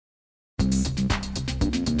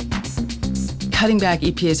cutting back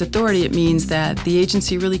EPA's authority, it means that the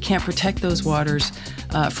agency really can't protect those waters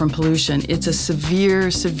from pollution. It's a severe,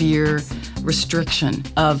 severe restriction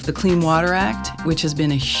of the Clean Water Act, which has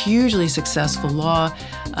been a hugely successful law,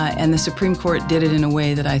 and the Supreme Court did it in a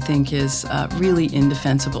way that I think is really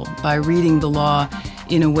indefensible by reading the law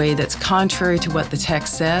in a way that's contrary to what the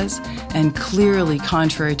text says and clearly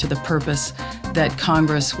contrary to the purpose that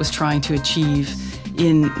Congress was trying to achieve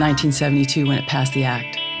in 1972 when it passed the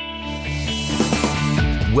act.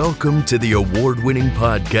 Welcome to the award-winning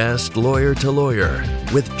podcast, Lawyer to Lawyer,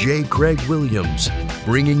 with J. Craig Williams,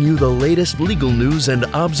 bringing you the latest legal news and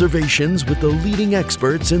observations with the leading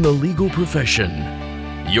experts in the legal profession.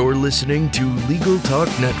 You're listening to Legal Talk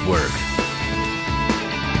Network.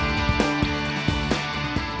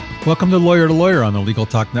 Welcome to Lawyer on the Legal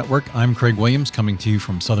Talk Network. I'm Craig Williams, coming to you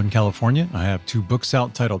from Southern California. I have two books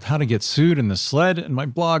out titled How to Get Sued and The Sled, and my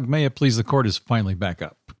blog, May It Please the Court, is finally back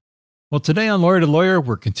up. Well, today on Lawyer to Lawyer,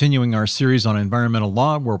 we're continuing our series on environmental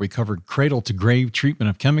law, where we covered cradle-to-grave treatment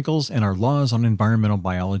of chemicals and our laws on environmental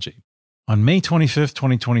biology. On May 25th,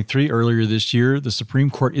 2023, earlier this year, the Supreme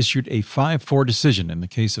Court issued a 5-4 decision in the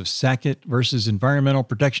case of Sackett versus Environmental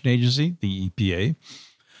Protection Agency, the EPA,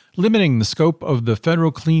 limiting the scope of the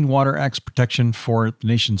Federal Clean Water Act's protection for the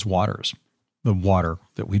nation's waters, the water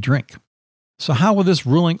that we drink. So how will this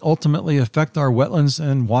ruling ultimately affect our wetlands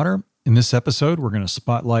and water? In this episode, we're going to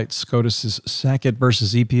spotlight SCOTUS's Sackett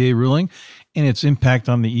versus EPA ruling and its impact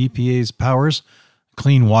on the EPA's powers,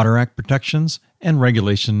 Clean Water Act protections, and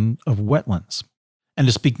regulation of wetlands. And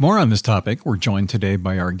to speak more on this topic, we're joined today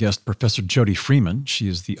by our guest, Professor Jody Freeman. She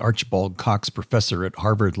is the Archibald Cox Professor at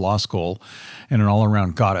Harvard Law School and an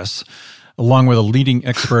all-around goddess. Along with a leading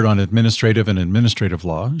expert on administrative and administrative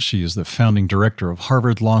law, she is the founding director of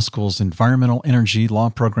Harvard Law School's Environmental Energy Law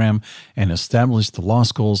Program and established the law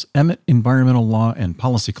school's Emmett Environmental Law and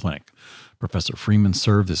Policy Clinic. Professor Freeman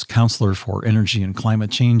served as counselor for energy and climate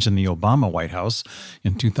change in the Obama White House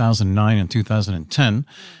in 2009 and 2010,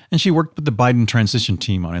 and she worked with the Biden transition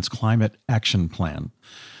team on its climate action plan.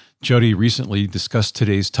 Jody recently discussed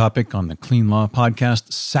today's topic on the Clean Law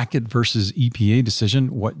podcast, Sackett versus EPA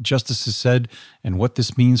decision, what justices said, and what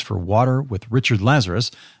this means for water with Richard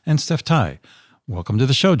Lazarus and Steph Tai. Welcome to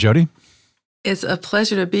the show, Jody. It's a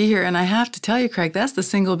pleasure to be here, and I have to tell you, Craig, that's the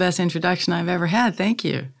single best introduction I've ever had. Thank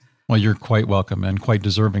you. Well, you're quite welcome and quite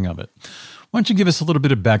deserving of it. Why don't you give us a little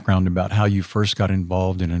bit of background about how you first got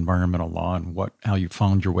involved in environmental law and how you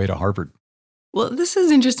found your way to Harvard? Well, this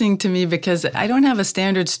is interesting to me because I don't have a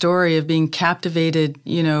standard story of being captivated,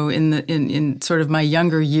 in sort of my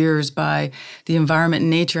younger years by the environment and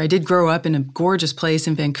nature. I did grow up in a gorgeous place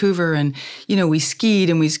in Vancouver, and, we skied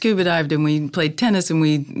and we scuba dived and we played tennis and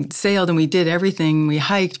we sailed and we did everything. We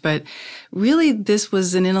hiked, but really this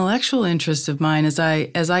was an intellectual interest of mine. As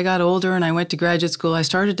I got older and I went to graduate school, I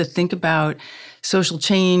started to think about social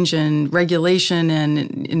change and regulation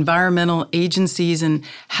and environmental agencies and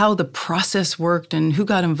how the process worked and who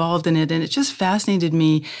got involved in it. And it just fascinated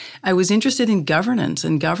me. I was interested in governance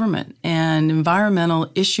and government, and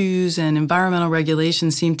environmental issues and environmental regulation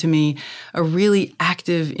seemed to me a really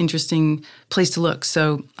active, interesting place to look.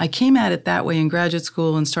 So I came at it that way in graduate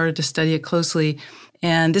school and started to study it closely.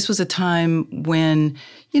 And this was a time when,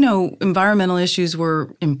 environmental issues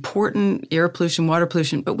were important, air pollution, water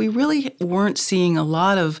pollution, but we really weren't seeing a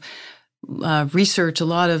lot of research, a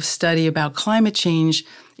lot of study about climate change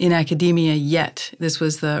in academia yet. This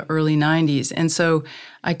was the early 90s. And so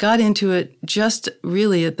I got into it just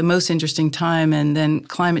really at the most interesting time, and then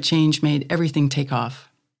climate change made everything take off.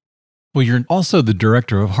 Well, you're also the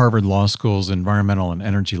director of Harvard Law School's Environmental and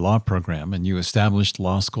Energy Law Program, and you established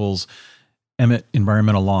law school's Emmett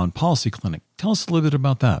Environmental Law and Policy Clinic. Tell us a little bit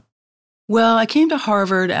about that. Well, I came to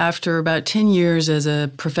Harvard after about 10 years as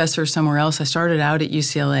a professor somewhere else. I started out at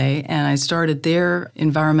UCLA, and I started their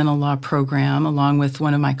environmental law program along with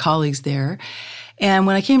one of my colleagues there. And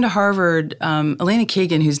when I came to Harvard, Elena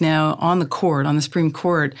Kagan, who's now on the Supreme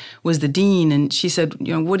Court, was the dean, and she said,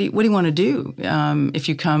 what do you want to do if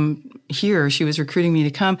you come here? She was recruiting me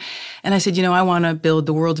to come. And I said, I want to build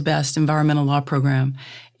the world's best environmental law program.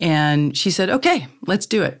 And she said, okay, let's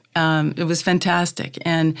do it. It was fantastic.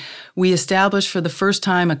 And we established for the first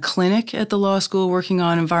time a clinic at the law school working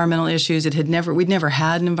on environmental issues. We'd never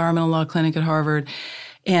had an environmental law clinic at Harvard.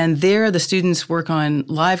 And there, the students work on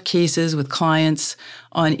live cases with clients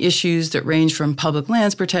on issues that range from public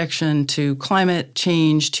lands protection to climate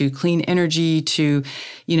change to clean energy to,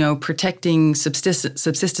 protecting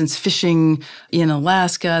subsistence fishing in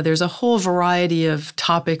Alaska. There's a whole variety of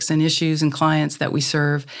topics and issues and clients that we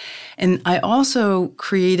serve. And I also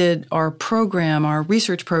created our program, our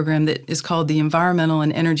research program that is called the Environmental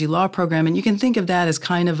and Energy Law Program. And you can think of that as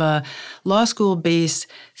kind of a law school-based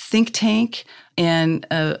think tank and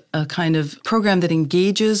a kind of program that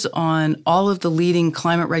engages on all of the leading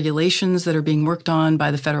climate regulations that are being worked on by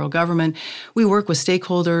the federal government. We work with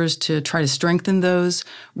stakeholders to try to strengthen those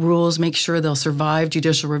rules, make sure they'll survive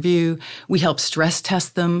judicial review. We help stress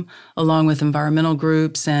test them along with environmental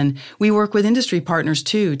groups. And we work with industry partners,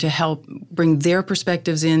 too, to help bring their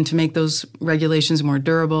perspectives in to make those regulations more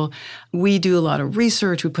durable. We do a lot of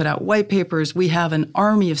research. We put out white papers. We have an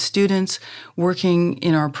army of students working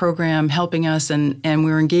in our program, helping us, and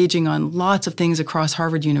we're engaging on lots of things across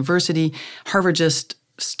Harvard University. Harvard just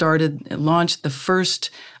launched the first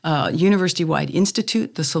university-wide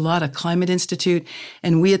institute, the Salata Climate Institute,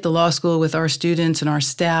 and we at the law school with our students and our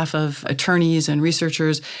staff of attorneys and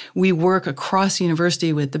researchers, we work across the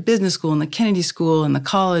university with the business school and the Kennedy School and the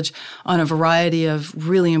college on a variety of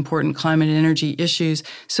really important climate and energy issues.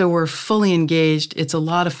 So we're fully engaged. It's a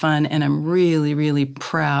lot of fun, and I'm really, really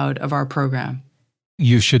proud of our program.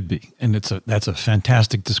 You should be, and that's a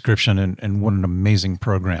fantastic description, and what an amazing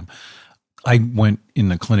program. I went in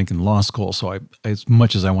the clinic in law school, so as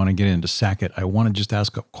much as I want to get into Sackett, I want to just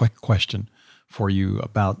ask a quick question for you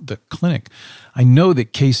about the clinic. I know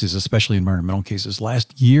that cases, especially environmental cases,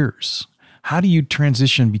 last years. How do you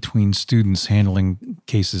transition between students handling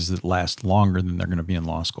cases that last longer than they're going to be in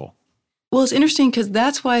law school? Well, it's interesting because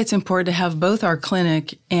that's why it's important to have both our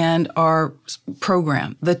clinic and our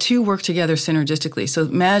program. The two work together synergistically. So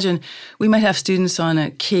imagine we might have students on a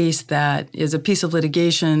case that is a piece of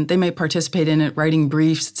litigation. They might participate in it, writing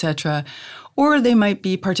briefs, et cetera. Or they might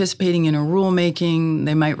be participating in a rulemaking.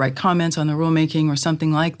 They might write comments on the rulemaking or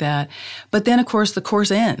something like that. But then, of course, the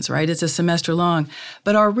course ends, right? It's a semester long.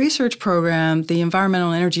 But our research program, the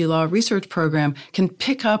Environmental Energy Law Research Program, can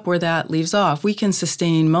pick up where that leaves off. We can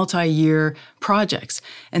sustain multi-year projects.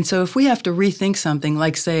 And so if we have to rethink something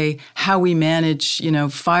like, say, how we manage,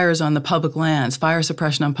 fires on the public lands, fire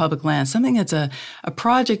suppression on public lands, something that's a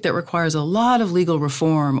project that requires a lot of legal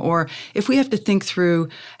reform, or if we have to think through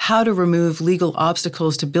how to remove legal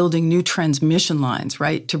obstacles to building new transmission lines,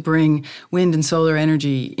 right, to bring wind and solar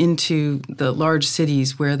energy into the large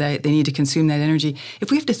cities where they need to consume that energy.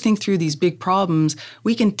 If we have to think through these big problems,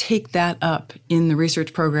 we can take that up in the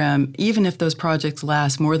research program, even if those projects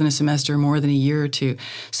last more than a semester, more than a year or two.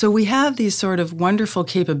 So we have these sort of wonderful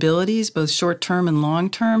capabilities, both short-term and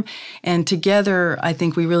long-term, and together I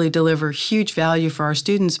think we really deliver huge value for our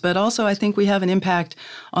students, but also I think we have an impact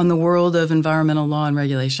on the world of environmental law and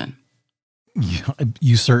regulation. Yeah,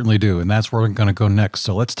 you certainly do, and that's where we're going to go next.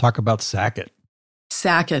 So let's talk about Sackett.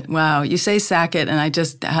 Sackett, wow. You say Sackett, and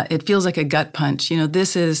it feels like a gut punch.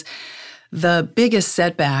 This is the biggest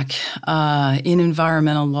setback in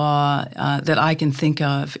environmental law that I can think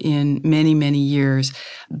of in many, many years.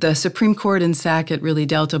 The Supreme Court in Sackett really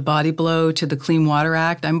dealt a body blow to the Clean Water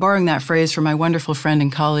Act. I'm borrowing that phrase from my wonderful friend and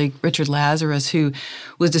colleague, Richard Lazarus, who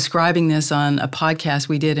was describing this on a podcast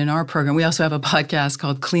we did in our program. We also have a podcast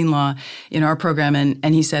called Clean Law in our program,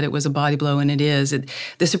 and he said it was a body blow, and it is.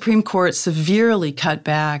 The Supreme Court severely cut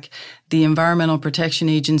back the Environmental Protection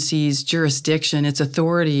Agency's jurisdiction, its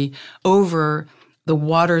authority over the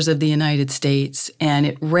waters of the United States, and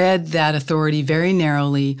it read that authority very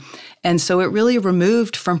narrowly. And so it really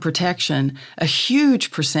removed from protection a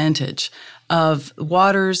huge percentage of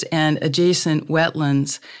waters and adjacent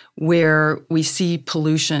wetlands where we see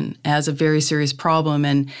pollution as a very serious problem.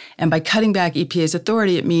 And by cutting back EPA's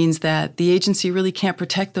authority, it means that the agency really can't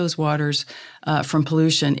protect those waters from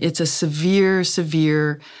pollution. It's a severe,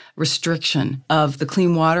 severe restriction of the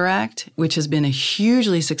Clean Water Act, which has been a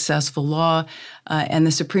hugely successful law. And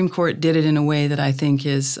the Supreme Court did it in a way that I think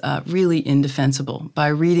is really indefensible by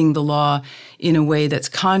reading the law in a way that's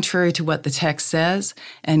contrary to what the text says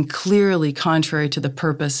and clearly contrary to the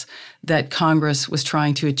purpose that Congress was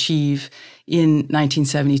trying to achieve in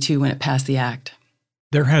 1972 when it passed the act.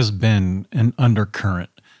 There has been an undercurrent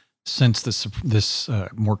since this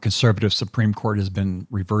more conservative Supreme Court has been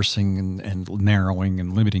reversing and narrowing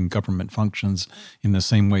and limiting government functions in the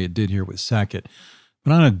same way it did here with Sackett.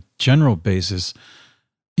 But on a general basis,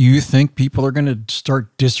 you think people are going to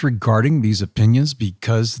start disregarding these opinions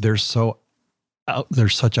because they're such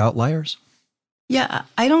outliers? Yeah,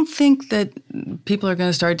 I don't think that people are going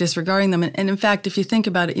to start disregarding them. And in fact, if you think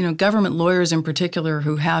about it, government lawyers in particular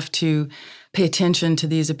who have to pay attention to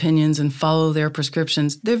these opinions and follow their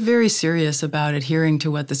prescriptions, they're very serious about adhering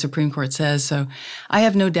to what the Supreme Court says. So I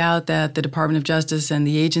have no doubt that the Department of Justice and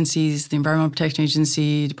the agencies, the Environmental Protection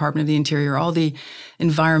Agency, Department of the Interior, all the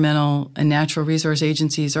environmental and natural resource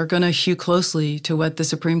agencies are going to hew closely to what the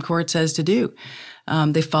Supreme Court says to do.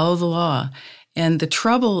 They follow the law. And the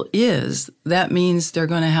trouble is that means they're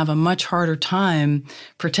going to have a much harder time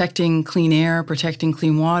protecting clean air, protecting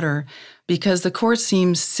clean water, because the court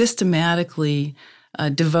seems systematically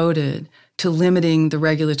devoted to limiting the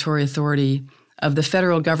regulatory authority of the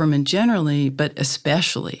federal government generally, but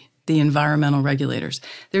especially the environmental regulators.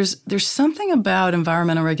 There's something about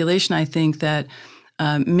environmental regulation, I think, that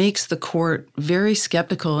makes the court very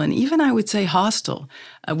skeptical and even, I would say, hostile,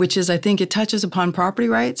 which is, I think, it touches upon property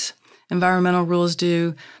rights. Environmental rules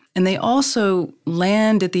do. And they also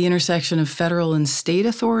land at the intersection of federal and state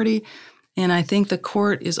authority. And I think the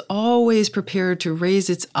court is always prepared to raise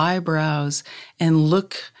its eyebrows and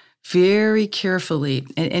look very carefully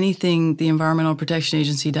at anything the Environmental Protection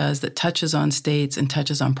Agency does that touches on states and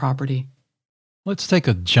touches on property. Let's take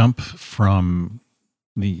a jump from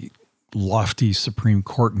the lofty Supreme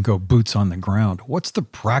Court and go boots on the ground. What's the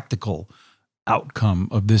practical outcome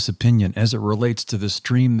of this opinion as it relates to the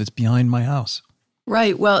stream that's behind my house?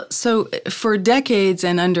 Right. Well, so for decades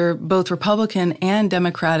and under both Republican and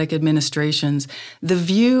Democratic administrations, the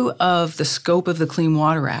view of the scope of the Clean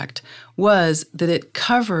Water Act was that it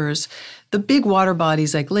covers the big water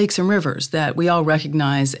bodies like lakes and rivers that we all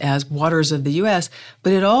recognize as waters of the U.S.,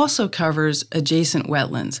 but it also covers adjacent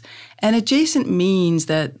wetlands. And adjacent means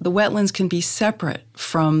that the wetlands can be separate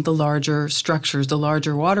from the larger structures, the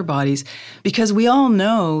larger water bodies, because we all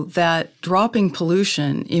know that dropping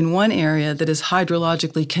pollution in one area that is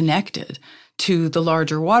hydrologically connected to the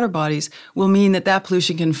larger water bodies will mean that that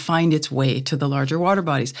pollution can find its way to the larger water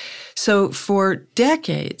bodies. So for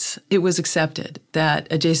decades, it was accepted that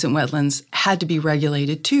adjacent wetlands had to be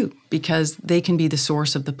regulated too, because they can be the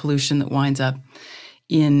source of the pollution that winds up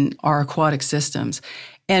in our aquatic systems.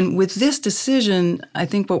 And with this decision, I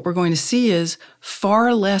think what we're going to see is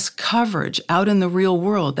far less coverage out in the real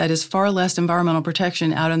world. That is, far less environmental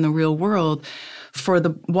protection out in the real world for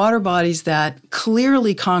the water bodies that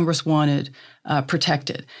clearly Congress wanted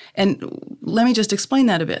protected. And let me just explain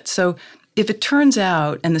that a bit. So if it turns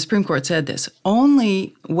out, and the Supreme Court said this,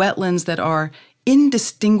 only wetlands that are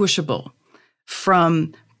indistinguishable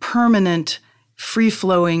from permanent,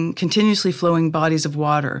 free-flowing, continuously flowing bodies of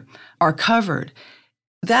water are covered,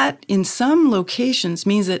 that in some locations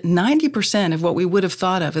means that 90% of what we would have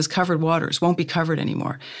thought of as covered waters won't be covered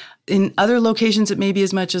anymore. In other locations, it may be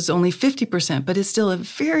as much as only 50%, but it's still a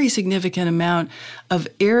very significant amount of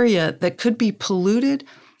area that could be polluted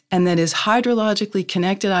and that is hydrologically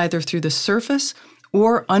connected either through the surface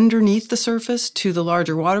or underneath the surface to the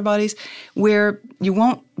larger water bodies, where you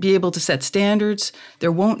won't be able to set standards,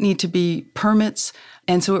 there won't need to be permits,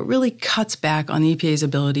 and so it really cuts back on the EPA's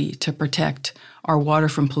ability to protect our water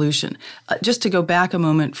from pollution. Just to go back a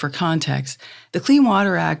moment for context, the Clean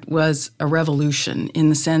Water Act was a revolution in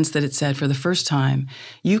the sense that it said for the first time,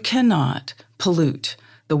 you cannot pollute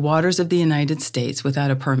the waters of the United States without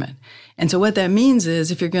a permit. And so what that means is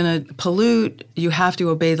if you're going to pollute, you have to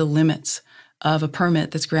obey the limits of a permit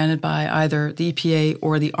that's granted by either the EPA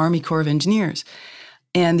or the Army Corps of Engineers.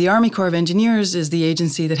 And the Army Corps of Engineers is the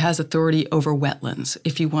agency that has authority over wetlands.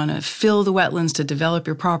 If you want to fill the wetlands to develop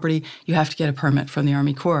your property, you have to get a permit from the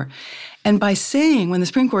Army Corps. And by saying, when the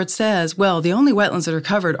Supreme Court says, well, the only wetlands that are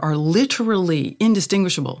covered are literally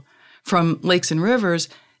indistinguishable from lakes and rivers,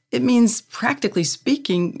 it means, practically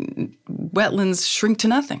speaking, wetlands shrink to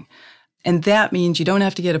nothing. And that means you don't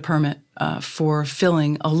have to get a permit for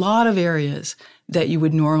filling a lot of areas that you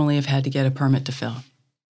would normally have had to get a permit to fill.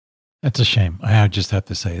 That's a shame. I just have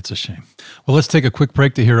to say it's a shame. Well, let's take a quick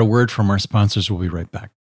break to hear a word from our sponsors. We'll be right back.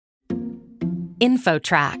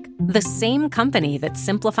 InfoTrack, the same company that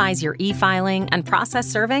simplifies your e-filing and process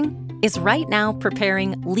serving, is right now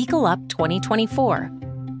preparing Legal Up 2024,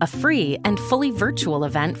 a free and fully virtual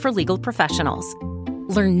event for legal professionals.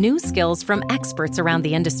 Learn new skills from experts around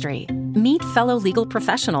the industry, meet fellow legal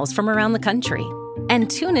professionals from around the country, and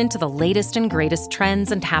tune into the latest and greatest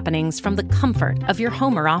trends and happenings from the comfort of your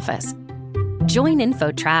home or office. Join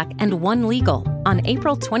InfoTrack and One Legal on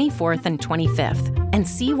April 24th and 25th and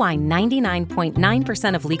see why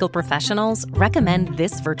 99.9% of legal professionals recommend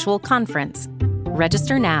this virtual conference.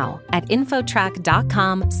 Register now at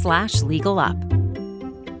infotrack.com/legalup.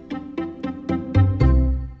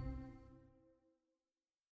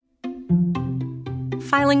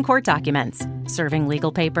 filing court documents, serving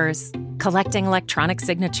legal papers, collecting electronic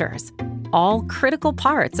signatures, all critical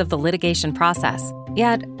parts of the litigation process,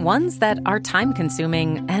 yet ones that are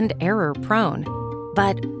time-consuming and error-prone.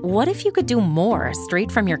 But what if you could do more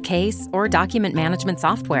straight from your case or document management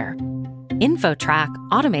software? InfoTrack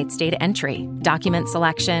automates data entry, document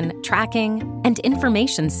selection, tracking, and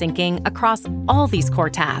information syncing across all these core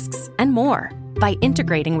tasks and more by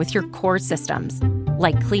integrating with your core systems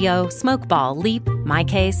like Clio, Smokeball, Leap,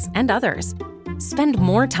 MyCase, and others. Spend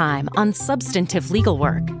more time on substantive legal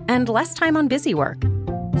work and less time on busy work.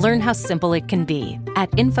 Learn how simple it can be at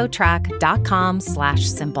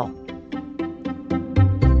infotrack.com/simple.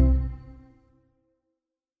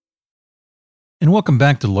 And welcome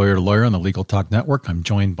back to Lawyer on the Legal Talk Network. I'm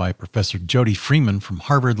joined by Professor Jody Freeman from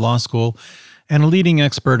Harvard Law School and a leading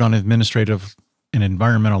expert on administrative and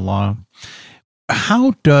environmental law.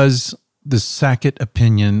 How does the Sackett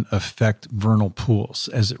opinion affect vernal pools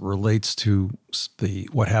as it relates to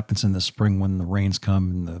what happens in the spring when the rains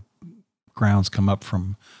come and the grounds come up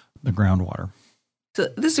from the groundwater? So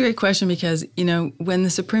this is a great question because, when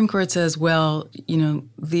the Supreme Court says, well,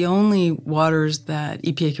 the only waters that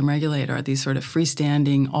EPA can regulate are these sort of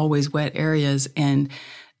freestanding, always wet areas, and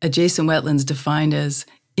adjacent wetlands defined as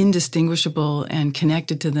indistinguishable and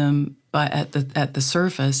connected to them at the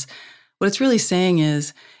surface, what it's really saying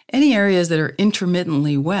is any areas that are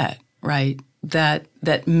intermittently wet, right, that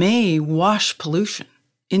may wash pollution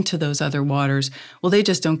into those other waters, well, they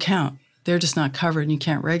just don't count. They're just not covered and you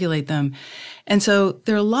can't regulate them. And so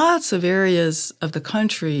there are lots of areas of the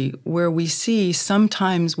country where we see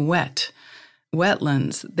sometimes wetlands.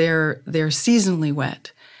 They're seasonally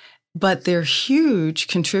wet, but they're huge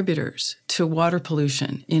contributors to water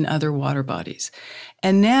pollution in other water bodies.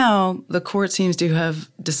 And now the court seems to have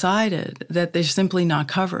decided that they're simply not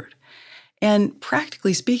covered. And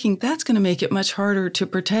practically speaking, that's going to make it much harder to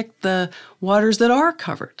protect the waters that are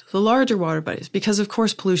covered, the larger water bodies, because of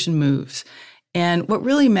course pollution moves. And what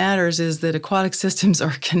really matters is that aquatic systems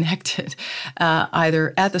are connected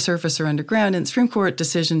either at the surface or underground. And the Supreme Court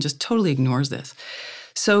decision just totally ignores this.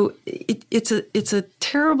 So it's a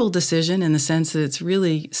terrible decision in the sense that it's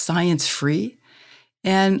really science-free.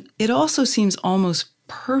 And it also seems almost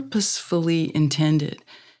purposefully intended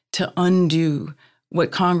to undo what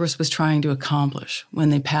Congress was trying to accomplish when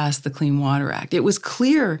they passed the Clean Water Act. It was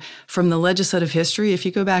clear from the legislative history, if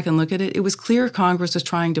you go back and look at it, it was clear Congress was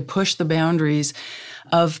trying to push the boundaries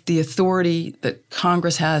of the authority that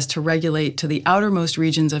Congress has to regulate to the outermost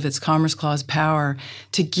regions of its Commerce Clause power,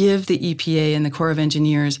 to give the EPA and the Corps of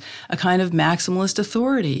Engineers a kind of maximalist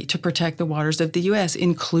authority to protect the waters of the U.S.,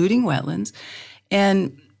 including wetlands.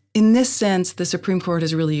 And in this sense, the Supreme Court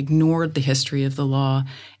has really ignored the history of the law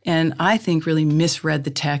and I think really misread the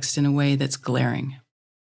text in a way that's glaring.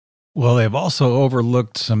 Well, they've also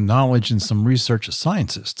overlooked some knowledge and some research of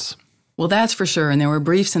scientists. Well, that's for sure. And there were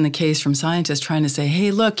briefs in the case from scientists trying to say,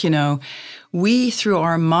 hey, look, we, through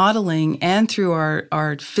our modeling and through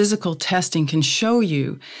our physical testing, can show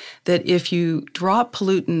you that if you drop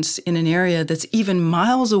pollutants in an area that's even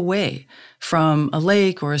miles away from a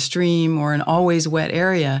lake or a stream or an always wet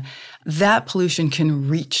area, that pollution can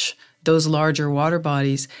reach those larger water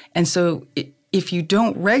bodies. And so if you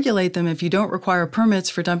don't regulate them, if you don't require permits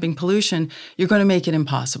for dumping pollution, you're going to make it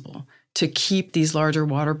impossible to keep these larger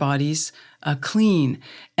water bodies clean.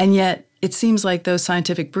 And yet it seems like those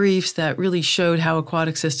scientific briefs that really showed how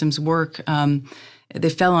aquatic systems work, they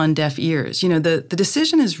fell on deaf ears. The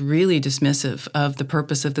decision is really dismissive of the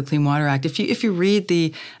purpose of the Clean Water Act. If you read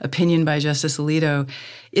the opinion by Justice Alito,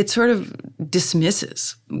 it sort of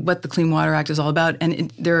dismisses what the Clean Water Act is all about. And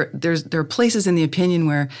there are places in the opinion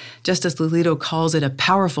where Justice Alito calls it a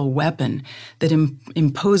powerful weapon that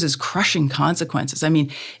imposes crushing consequences. I mean,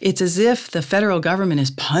 it's as if the federal government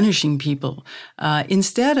is punishing people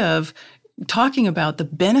instead of talking about the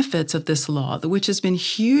benefits of this law, which has been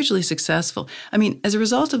hugely successful. I mean, as a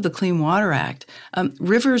result of the Clean Water Act,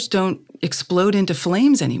 rivers don't explode into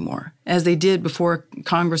flames anymore, as they did before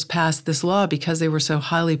Congress passed this law because they were so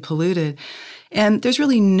highly polluted. And there's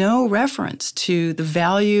really no reference to the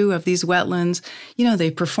value of these wetlands. They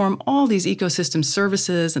perform all these ecosystem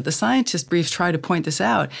services, and the scientist briefs try to point this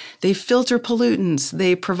out. They filter pollutants.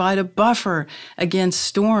 They provide a buffer against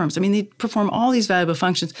storms. I mean, they perform all these valuable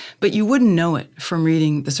functions, but you wouldn't know it from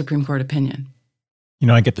reading the Supreme Court opinion.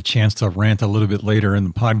 I get the chance to rant a little bit later in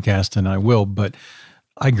the podcast, and I will, but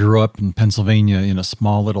I grew up in Pennsylvania in a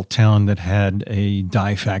small little town that had a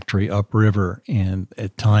dye factory upriver, and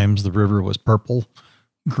at times the river was purple,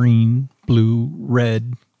 green, blue,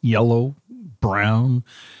 red, yellow, brown,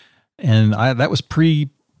 and that was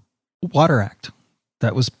pre-Water Act.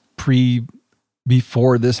 That was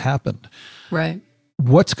before this happened. Right.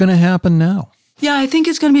 What's going to happen now? Yeah, I think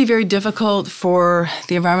it's going to be very difficult for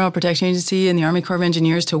the Environmental Protection Agency and the Army Corps of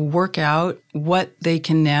Engineers to work out what they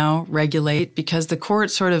can now regulate, because the court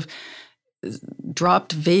sort of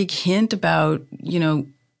dropped vague hint about,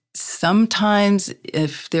 sometimes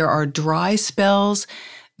if there are dry spells,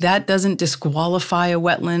 that doesn't disqualify a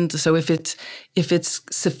wetland. So if it's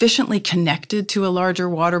sufficiently connected to a larger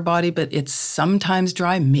water body, but it's sometimes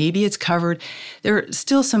dry, maybe it's covered. There are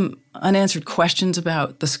still some unanswered questions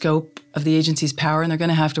about the scope of the agency's power, and they're going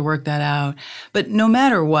to have to work that out. But no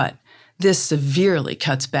matter what, this severely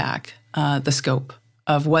cuts back the scope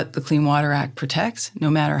of what the Clean Water Act protects. No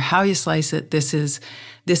matter how you slice it, this is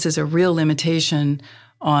a real limitation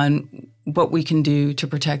on what we can do to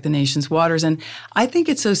protect the nation's waters. And I think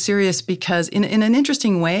it's so serious because in an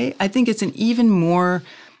interesting way, I think it's an even more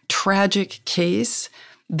tragic case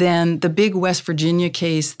than the big West Virginia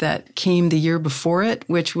case that came the year before it,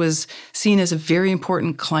 which was seen as a very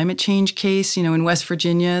important climate change case. In West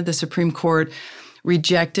Virginia, the Supreme Court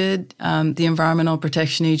rejected the Environmental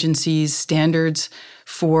Protection Agency's standards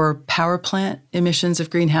for power plant emissions of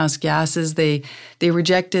greenhouse gases. They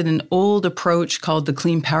rejected an old approach called the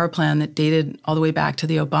Clean Power Plan that dated all the way back to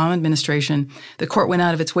the Obama administration. The court went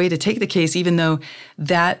out of its way to take the case, even though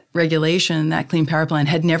that regulation, that Clean Power Plan,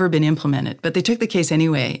 had never been implemented. But they took the case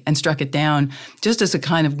anyway and struck it down just as a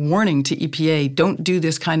kind of warning to EPA, don't do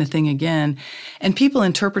this kind of thing again. And people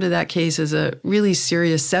interpreted that case as a really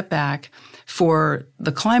serious setback for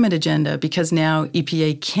the climate agenda, because now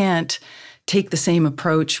EPA can't take the same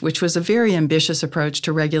approach, which was a very ambitious approach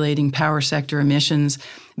to regulating power sector emissions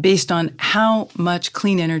based on how much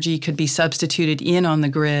clean energy could be substituted in on the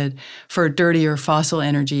grid for dirtier fossil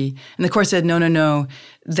energy. And the court said, no,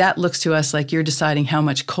 that looks to us like you're deciding how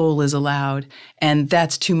much coal is allowed, and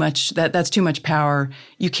that's too much. That's too much power.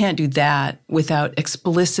 You can't do that without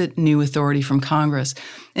explicit new authority from Congress.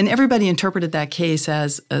 And everybody interpreted that case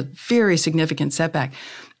as a very significant setback.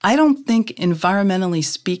 I don't think, environmentally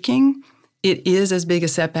speaking, it is as big a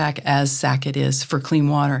setback as Sackett is for clean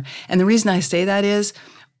water. And the reason I say that is,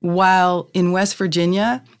 while in West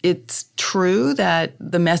Virginia, it's true that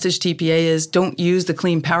the message to EPA is don't use the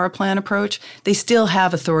Clean Power Plan approach, they still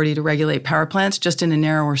have authority to regulate power plants, just in a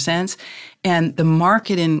narrower sense. And the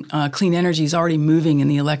market in clean energy is already moving in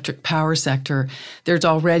the electric power sector. There's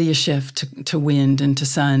already a shift to wind and to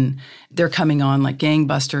sun. They're coming on like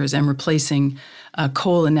gangbusters and replacing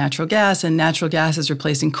coal and natural gas is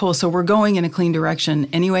replacing coal. So we're going in a clean direction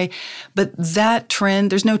anyway. But that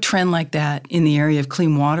trend, there's no trend like that in the area of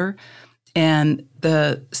clean water. And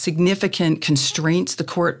the significant constraints the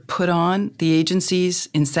court put on the agencies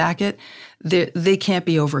in Sackett, they can't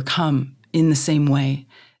be overcome in the same way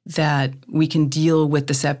that we can deal with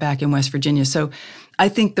the setback in West Virginia. So I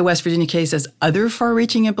think the West Virginia case has other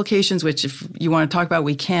far-reaching implications, which if you want to talk about,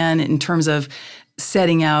 we can, in terms of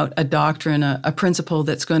setting out a doctrine, a principle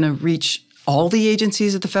that's going to reach all the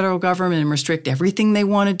agencies of the federal government and restrict everything they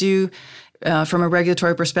want to do from a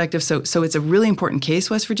regulatory perspective. So it's a really important case,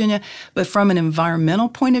 West Virginia. But from an environmental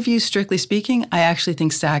point of view, strictly speaking, I actually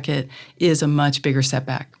think Sackett is a much bigger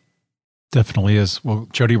setback. Definitely is. Well,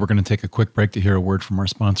 Jody, we're going to take a quick break to hear a word from our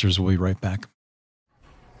sponsors. We'll be right back.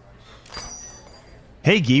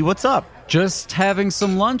 Hey, Guy, what's up? Just having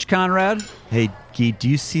some lunch, Conrad. Hey, Guy, do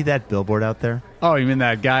you see that billboard out there? Oh, you mean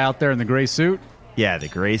that guy out there in the gray suit? Yeah, the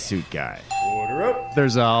gray suit guy. Order up.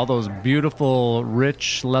 There's all those beautiful,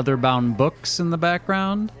 rich, leather-bound books in the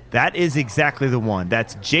background. That is exactly the one.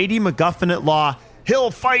 That's J.D. McGuffin at Law. He'll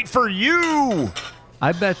fight for you!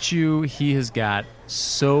 I bet you he has got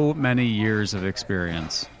so many years of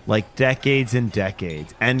experience. Like decades and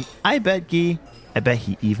decades. And I bet he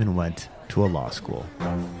even went to a law school.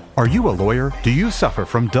 Are you a lawyer? Do you suffer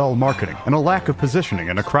from dull marketing and a lack of positioning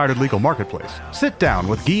in a crowded legal marketplace? Sit down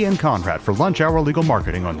with Guy and Conrad for Lunch Hour Legal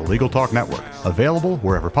Marketing on the Legal Talk Network. Available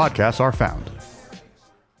wherever podcasts are found.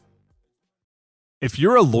 If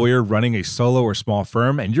you're a lawyer running a solo or small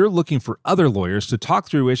firm and you're looking for other lawyers to talk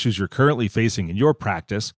through issues you're currently facing in your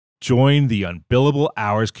practice, join the Unbillable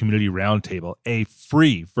Hours Community Roundtable, a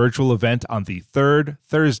free virtual event on the third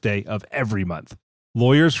Thursday of every month.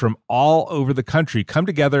 Lawyers from all over the country come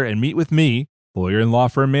together and meet with me, lawyer and law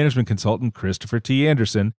firm management consultant Christopher T.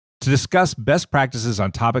 Anderson, to discuss best practices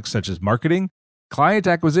on topics such as marketing, client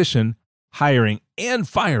acquisition, hiring and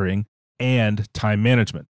firing, and time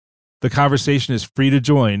management. The conversation is free to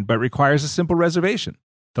join, but requires a simple reservation.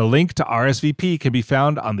 The link to RSVP can be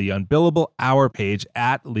found on the Unbillable Hour page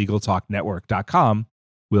at LegalTalkNetwork.com.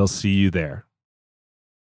 We'll see you there.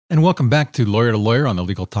 And welcome back to Lawyer on the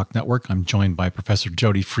Legal Talk Network. I'm joined by Professor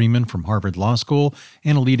Jody Freeman from Harvard Law School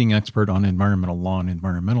and a leading expert on environmental law and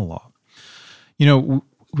environmental law. You know,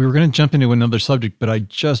 we were going to jump into another subject, but I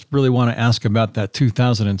just really want to ask about that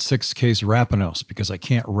 2006 case Rapinos because I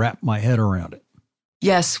can't wrap my head around it.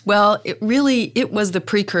 Yes, well, it was the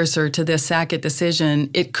precursor to this Sackett decision.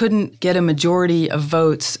 It couldn't get a majority of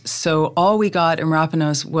votes, so all we got in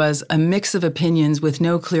Rapinos was a mix of opinions with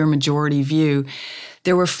no clear majority view.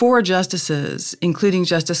 There were 4 justices, including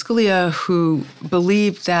Justice Scalia, who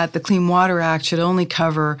believed that the Clean Water Act should only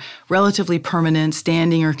cover relatively permanent,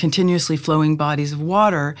 standing, or continuously flowing bodies of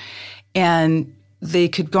water, and they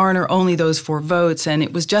could garner only those 4 votes. And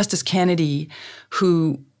it was Justice Kennedy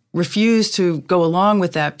who refused to go along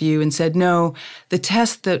with that view and said, no, the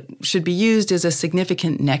test that should be used is a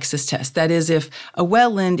significant nexus test. That is, if a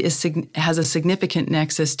wetland has a significant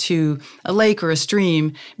nexus to a lake or a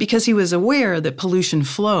stream, because he was aware that pollution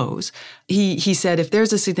flows, he said if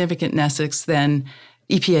there's a significant nexus, then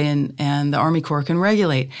EPA and the Army Corps can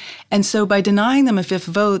regulate. And so by denying them a 5th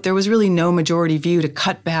vote, there was really no majority view to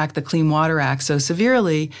cut back the Clean Water Act so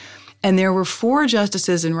severely. And there were 4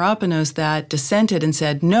 justices in Rapinos that dissented and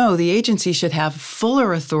said, no, the agency should have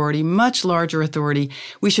fuller authority, much larger authority.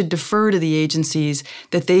 We should defer to the agencies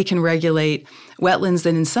that they can regulate wetlands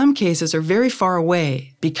that in some cases are very far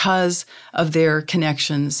away because of their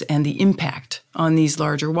connections and the impact on these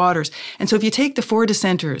larger waters. And so if you take the 4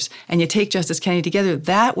 dissenters and you take Justice Kennedy together,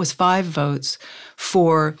 that was 5 votes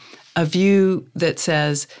for a view that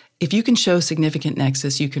says, if you can show significant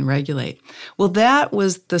nexus, you can regulate. Well, that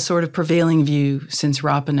was the sort of prevailing view since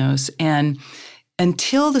Rapinos. And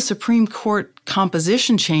until the Supreme Court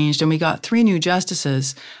composition changed and we got 3 new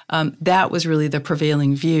justices, that was really the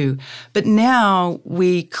prevailing view. But now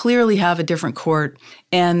we clearly have a different court,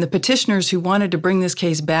 and the petitioners who wanted to bring this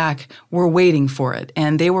case back were waiting for it,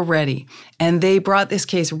 and they were ready. And they brought this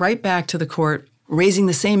case right back to the court, raising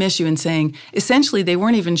the same issue and saying, essentially, they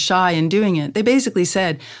weren't even shy in doing it. They basically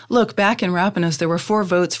said, look, back in Rapinos, there were 4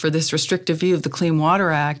 votes for this restrictive view of the Clean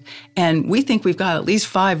Water Act, and we think we've got at least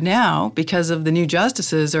 5 now because of the new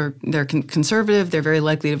justices, or they're conservative, they're very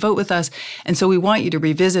likely to vote with us, and so we want you to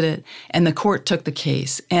revisit it. And the court took the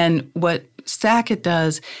case. And what Sackett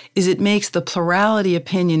does is it makes the plurality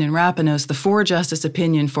opinion in Rapinos, the 4-justice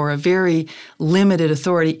opinion for a very limited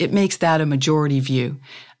authority, it makes that a majority view.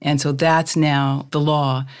 And so that's now the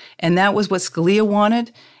law. And that was what Scalia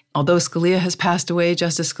wanted. Although Scalia has passed away,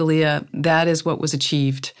 Justice Scalia, that is what was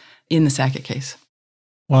achieved in the Sackett case.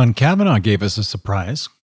 Well, and Kavanaugh gave us a surprise.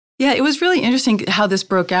 Yeah, it was really interesting how this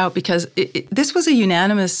broke out because this was a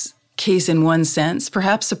unanimous case in one sense,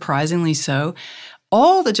 perhaps surprisingly so.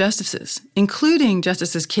 All the justices, including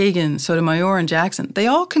Justices Kagan, Sotomayor, and Jackson, they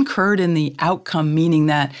all concurred in the outcome, meaning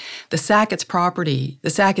that the Sackett's property, the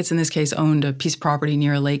Sacketts in this case owned a piece of property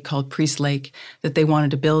near a lake called Priest Lake that they wanted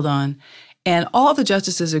to build on. And all the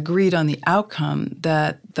justices agreed on the outcome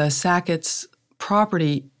that the Sackett's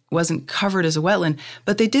property wasn't covered as a wetland,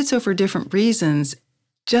 but they did so for different reasons.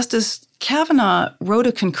 Justice Kavanaugh wrote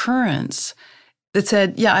a concurrence that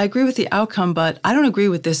said, yeah, I agree with the outcome, but I don't agree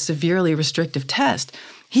with this severely restrictive test.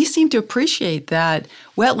 He seemed to appreciate that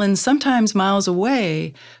wetlands, sometimes miles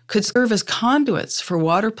away, could serve as conduits for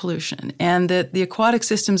water pollution and that the aquatic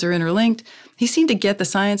systems are interlinked. He seemed to get the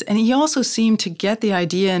science, and he also seemed to get the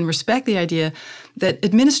idea and respect the idea that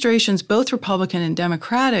administrations, both Republican and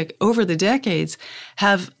Democratic, over the decades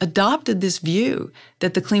have adopted this view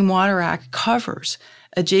that the Clean Water Act covers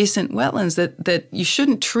adjacent wetlands, that you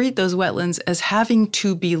shouldn't treat those wetlands as having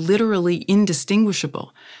to be literally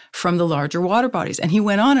indistinguishable from the larger water bodies. And he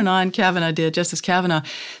went on, Kavanaugh did, Justice Kavanaugh,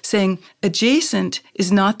 saying adjacent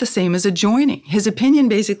is not the same as adjoining. His opinion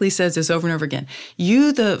basically says this over and over again.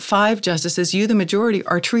 You, the 5 justices, you, the majority,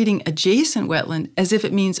 are treating adjacent wetland as if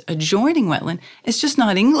it means adjoining wetland. It's just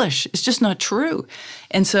not English. It's just not true.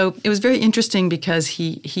 And so it was very interesting because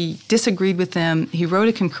he disagreed with them. He wrote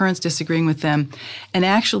a concurrence disagreeing with them. And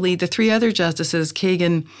actually, the 3 other justices,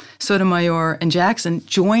 Kagan, Sotomayor, and Jackson,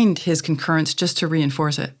 joined his concurrence just to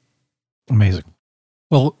reinforce it. Amazing.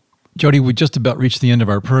 Well, Jody, we just about reached the end of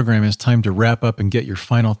our program. It's time to wrap up and get your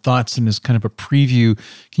final thoughts. And as kind of a preview,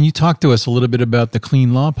 can you talk to us a little bit about the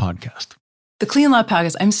Clean Law podcast? The Clean Law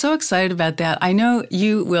podcast, I'm so excited about that. I know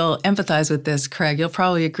you will empathize with this, Craig. You'll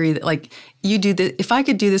probably agree that, like, you do this. If I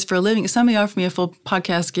could do this for a living, if somebody offered me a full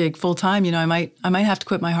podcast gig full time, I might have to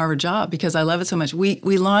quit my Harvard job because I love it so much. We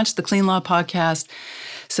launched the Clean Law podcast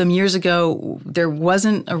some years ago. There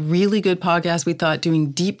wasn't a really good podcast, we thought,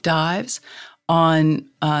 doing deep dives on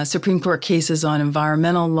Supreme Court cases on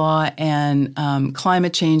environmental law and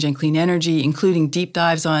climate change and clean energy, including deep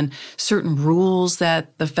dives on certain rules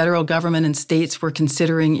that the federal government and states were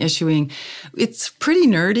considering issuing. It's pretty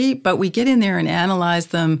nerdy, but we get in there and analyze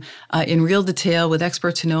them in real detail with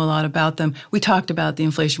experts who know a lot about them. We talked about the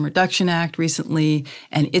Inflation Reduction Act recently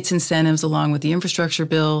and its incentives along with the infrastructure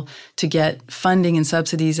bill to get funding and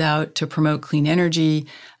subsidies out to promote clean energy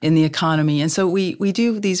in the economy. And so we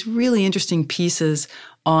do these really interesting pieces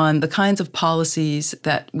on the kinds of policies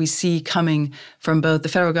that we see coming from both the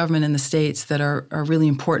federal government and the states that are really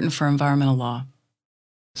important for environmental law.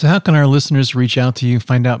 So how can our listeners reach out to you,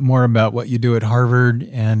 find out more about what you do at Harvard,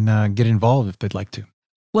 and get involved if they'd like to?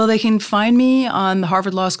 Well, they can find me on the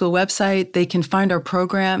Harvard Law School website. They can find our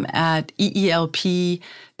program at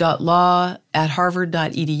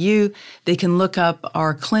eelp.law@harvard.edu. They can look up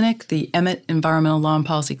our clinic, the Emmett Environmental Law and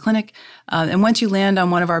Policy Clinic. And once you land on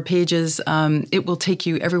one of our pages, it will take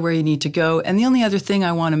you everywhere you need to go. And the only other thing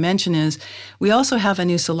I want to mention is we also have a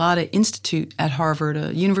new Salata Institute at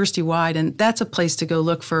Harvard, university-wide, and that's a place to go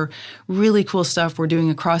look for really cool stuff we're doing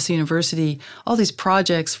across the university. All these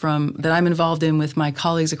projects that I'm involved in with my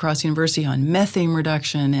colleagues across the university on methane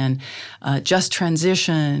reduction and just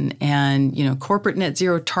transition and corporate net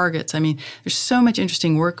zero targets. I mean, there's so much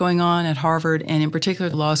interesting work going on at Harvard, and in particular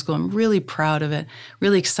the law school. I'm really proud of it,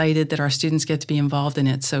 really excited that our students get to be involved in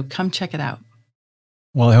it. So come check it out.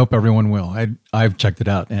 Well, I hope everyone will. I've checked it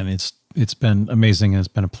out, and it's been amazing, and it's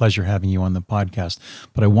been a pleasure having you on the podcast.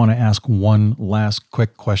 But I want to ask one last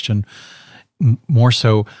quick question. More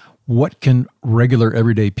so, what can regular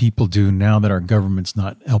everyday people do now that our government's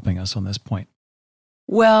not helping us on this point?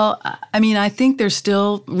 Well, I mean, I think there's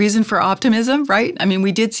still reason for optimism, right? I mean,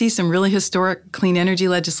 we did see some really historic clean energy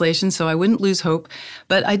legislation, so I wouldn't lose hope.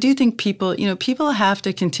 But I do think people have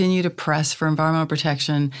to continue to press for environmental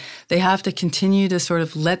protection. They have to continue to sort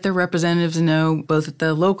of let their representatives know, both at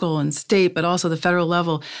the local and state, but also the federal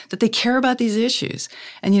level, that they care about these issues.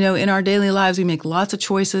 And, in our daily lives, we make lots of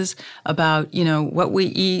choices about, what we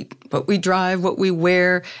eat, what we drive, what we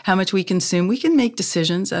wear, how much we consume. We can make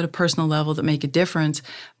decisions at a personal level that make a difference.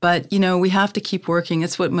 But, we have to keep working.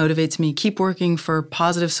 It's what motivates me. Keep working for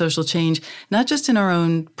positive social change, not just in our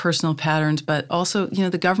own personal patterns, but also,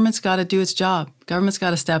 the government's got to do its job. Government's got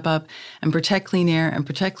to step up and protect clean air and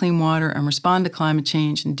protect clean water and respond to climate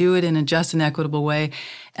change and do it in a just and equitable way.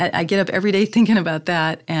 I get up every day thinking about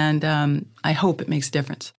that, and I hope it makes a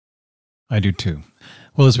difference. I do too.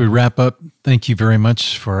 Well, as we wrap up, thank you very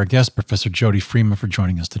much for our guest, Professor Jody Freeman, for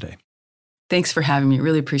joining us today. Thanks for having me.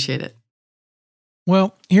 Really appreciate it.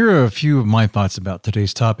 Well, here are a few of my thoughts about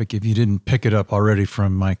today's topic. If you didn't pick it up already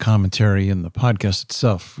from my commentary in the podcast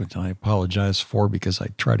itself, which I apologize for because I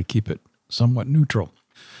try to keep it somewhat neutral.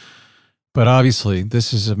 But obviously,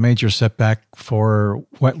 this is a major setback for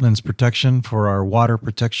wetlands protection, for our water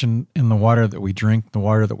protection in the water that we drink, the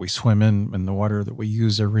water that we swim in, and the water that we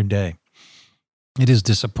use every day. It is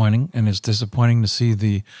disappointing, and it's disappointing to see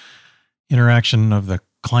the interaction of the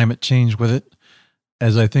climate change with it.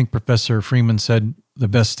 As I think Professor Freeman said, the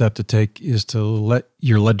best step to take is to let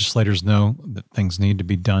your legislators know that things need to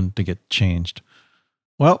be done to get changed.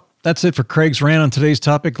 Well, that's it for Craig's rant on today's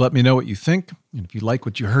topic. Let me know what you think. And if you like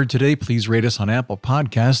what you heard today, please rate us on Apple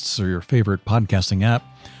Podcasts or your favorite podcasting app.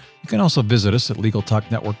 You can also visit us at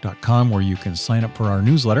LegalTalkNetwork.com, where you can sign up for our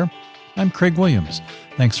newsletter. I'm Craig Williams.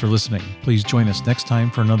 Thanks for listening. Please join us next time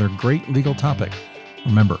for another great legal topic.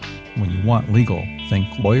 Remember, when you want legal,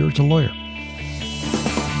 think lawyer to lawyer.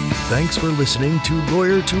 Thanks for listening to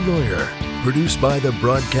Lawyer, produced by the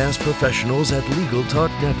broadcast professionals at Legal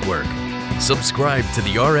Talk Network. Subscribe to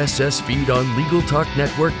the RSS feed on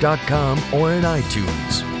LegalTalkNetwork.com or in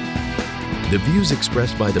iTunes. The views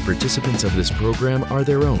expressed by the participants of this program are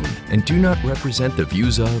their own and do not represent the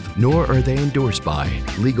views of, nor are they endorsed by,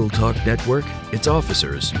 Legal Talk Network, its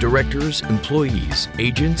officers, directors, employees,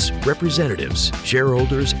 agents, representatives,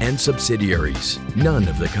 shareholders, and subsidiaries. None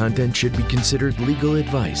of the content should be considered legal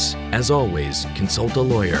advice. As always, consult a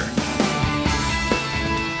lawyer.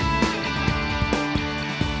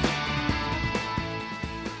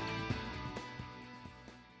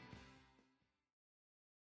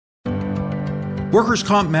 Workers'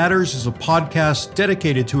 Comp Matters is a podcast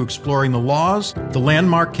dedicated to exploring the laws, the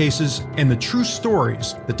landmark cases, and the true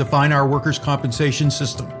stories that define our workers' compensation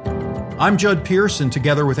system. I'm Judd Pierce, and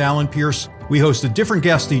together with Alan Pierce, we host a different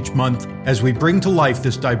guest each month as we bring to life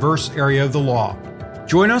this diverse area of the law.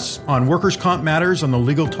 Join us on Workers' Comp Matters on the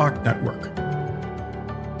Legal Talk Network.